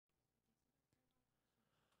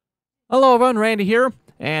Hello everyone, Randy here,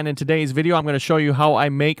 and in today's video I'm going to show you how I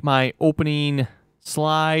make my opening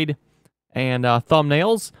slide and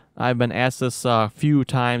thumbnails. I've been asked this a few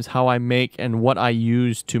times how I make and what I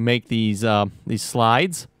use to make these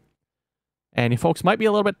slides. And you folks might be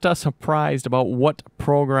a little bit surprised about what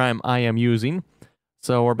program I am using.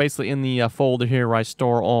 So we're basically in the folder here where I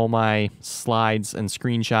store all my slides and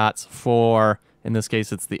screenshots for, in this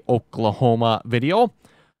case, it's the Oklahoma video.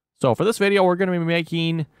 So for this video, we're going to be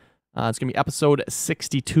making, it's going to be episode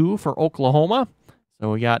 62 for Oklahoma.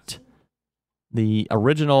 So we got the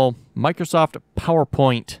original Microsoft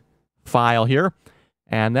PowerPoint file here.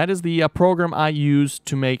 And that is the program I use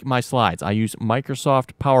to make my slides. I use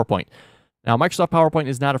Microsoft PowerPoint. Now, Microsoft PowerPoint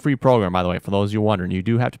is not a free program, by the way, for those of you wondering. You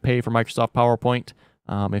do have to pay for Microsoft PowerPoint.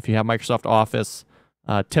 If you have Microsoft Office,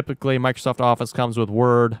 typically Microsoft Office comes with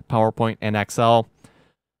Word, PowerPoint, and Excel.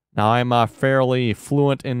 Now, I'm fairly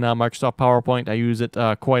fluent in Microsoft PowerPoint. I use it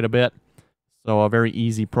quite a bit, so a very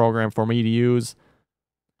easy program for me to use.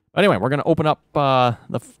 But anyway, we're going to open up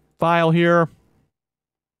the file here.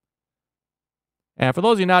 And for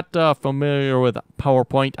those of you not familiar with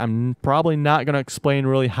PowerPoint, I'm probably not going to explain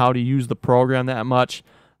really how to use the program that much.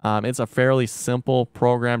 It's a fairly simple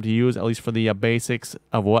program to use, at least for the basics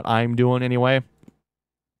of what I'm doing anyway.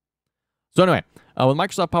 So anyway, with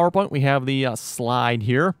Microsoft PowerPoint, we have the slide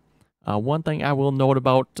here. One thing I will note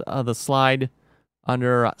about the slide,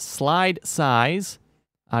 under slide size,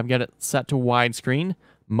 I've got it set to widescreen.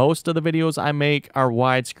 Most of the videos I make are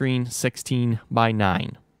widescreen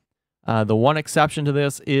 16:9. The one exception to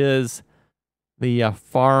this is the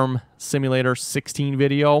Farm Simulator 16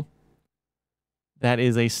 video. That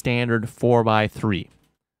is a standard 4:3.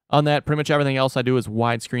 On that, pretty much everything else I do is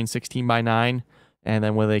widescreen 16:9, and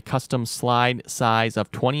then with a custom slide size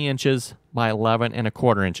of 20 inches by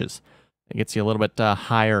 11¼ inches. It gets you a little bit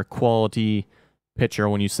higher quality picture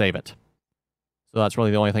when you save it. So that's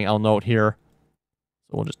really the only thing I'll note here.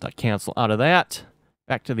 So we'll just cancel out of that.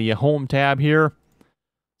 Back to the Home tab here.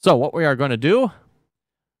 So what we are going to do,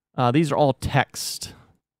 these are all text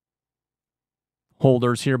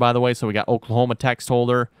holders here, by the way. So we got Oklahoma text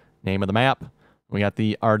holder, name of the map. We got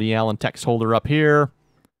the R.D. Allen text holder up here.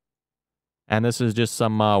 And this is just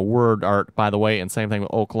some word art, by the way, and same thing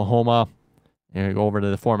with Oklahoma. And you go over to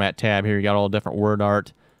the Format tab here, you got all different word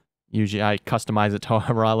art. Usually I customize it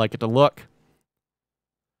however I like it to look.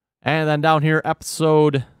 And then down here,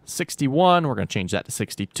 episode 61, we're going to change that to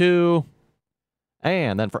 62.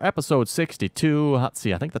 And then for episode 62, let's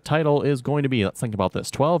see, I think the title is going to be, let's think about this,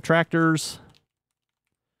 12 Tractors.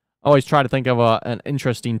 Always try to think of an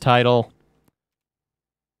interesting title.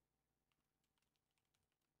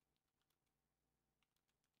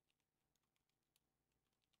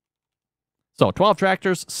 So 12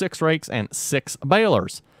 tractors, 6 rakes, and 6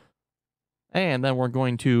 balers. And then we're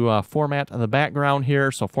going to format the background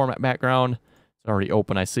here. So format background, it's already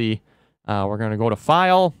open, I see. We're going to go to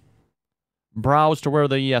File, browse to where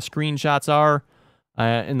the screenshots are.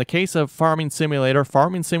 In the case of Farming Simulator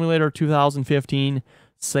 2015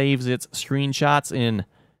 saves its screenshots in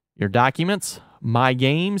your documents, My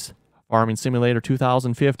Games, Farming Simulator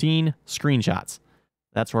 2015 screenshots.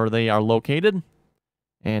 That's where they are located.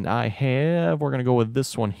 And we're going to go with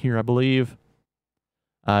this one here, I believe.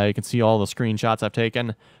 You can see all the screenshots I've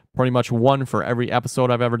taken. Pretty much one for every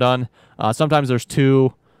episode I've ever done. Sometimes there's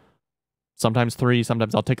 2, sometimes 3.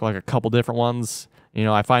 Sometimes I'll take like a couple different ones. You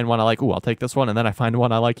know, I find one I like, ooh, I'll take this one. And then I find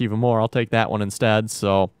one I like even more, I'll take that one instead.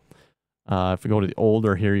 So if we go to the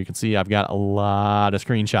older here, you can see I've got a lot of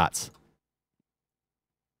screenshots.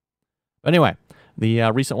 But anyway,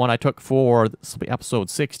 the recent one I took for this will be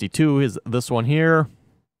episode 62 is this one here.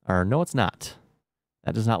 Or no, it's not.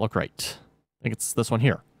 That does not look right. I think it's this one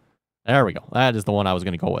here. There we go. That is the one I was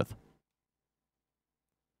going to go with.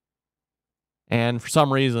 And for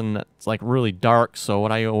some reason, it's like really dark. So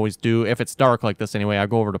what I always do, if it's dark like this anyway, I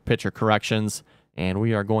go over to picture corrections. And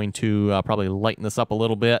we are going to probably lighten this up a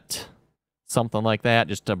little bit. Something like that,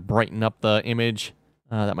 just to brighten up the image.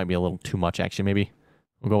 That might be a little too much, actually, maybe.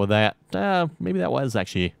 We'll go with that. Maybe that was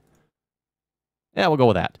actually... Yeah, we'll go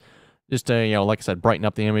with that. Just to, you know, like I said, brighten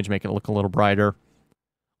up the image, make it look a little brighter.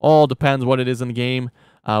 All depends what it is in the game.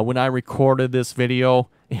 When I recorded this video,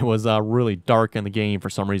 it was really dark in the game for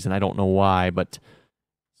some reason. I don't know why, but...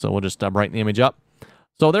 So we'll just brighten the image up.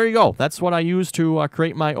 So there you go. That's what I use to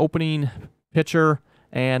create my opening picture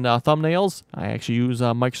and thumbnails. I actually use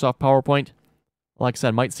Microsoft PowerPoint. Like I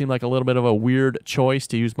said, might seem like a little bit of a weird choice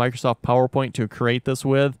to use Microsoft PowerPoint to create this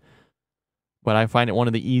with, but I find it one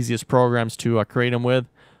of the easiest programs to create them with.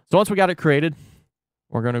 So once we got it created,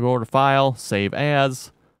 we're going to go over to File, Save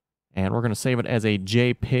As, and we're going to save it as a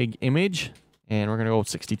JPEG image, and we're going to go with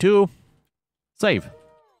 62. save.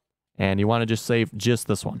 And you want to just save just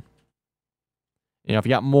this one. You know, if you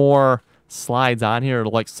got more slides on here,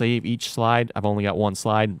 it'll like save each slide. I've only got one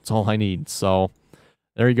slide. That's all I need. So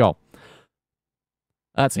there you go.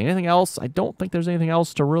 Let's see. Anything else? I don't think there's anything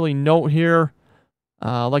else to really note here.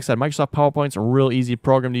 Like I said, Microsoft PowerPoint's a real easy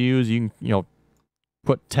program to use. You can, you know,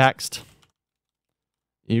 put text.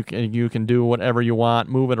 You can do whatever you want.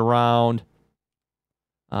 Move it around.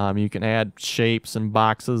 You can add shapes and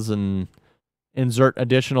boxes and insert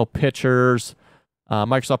additional pictures.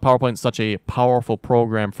 Microsoft PowerPoint is such a powerful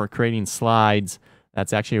program for creating slides.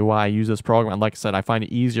 That's actually why I use this program. And like I said, I find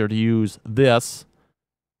it easier to use this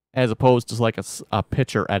as opposed to like a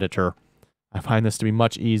picture editor. I find this to be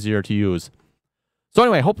much easier to use. So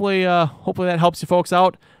anyway, hopefully that helps you folks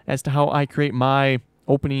out as to how I create my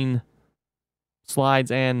opening slides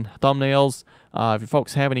and thumbnails. If you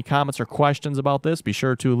folks have any comments or questions about this, be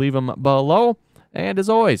sure to leave them below. And as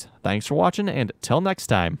always, thanks for watching, and till next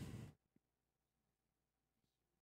time.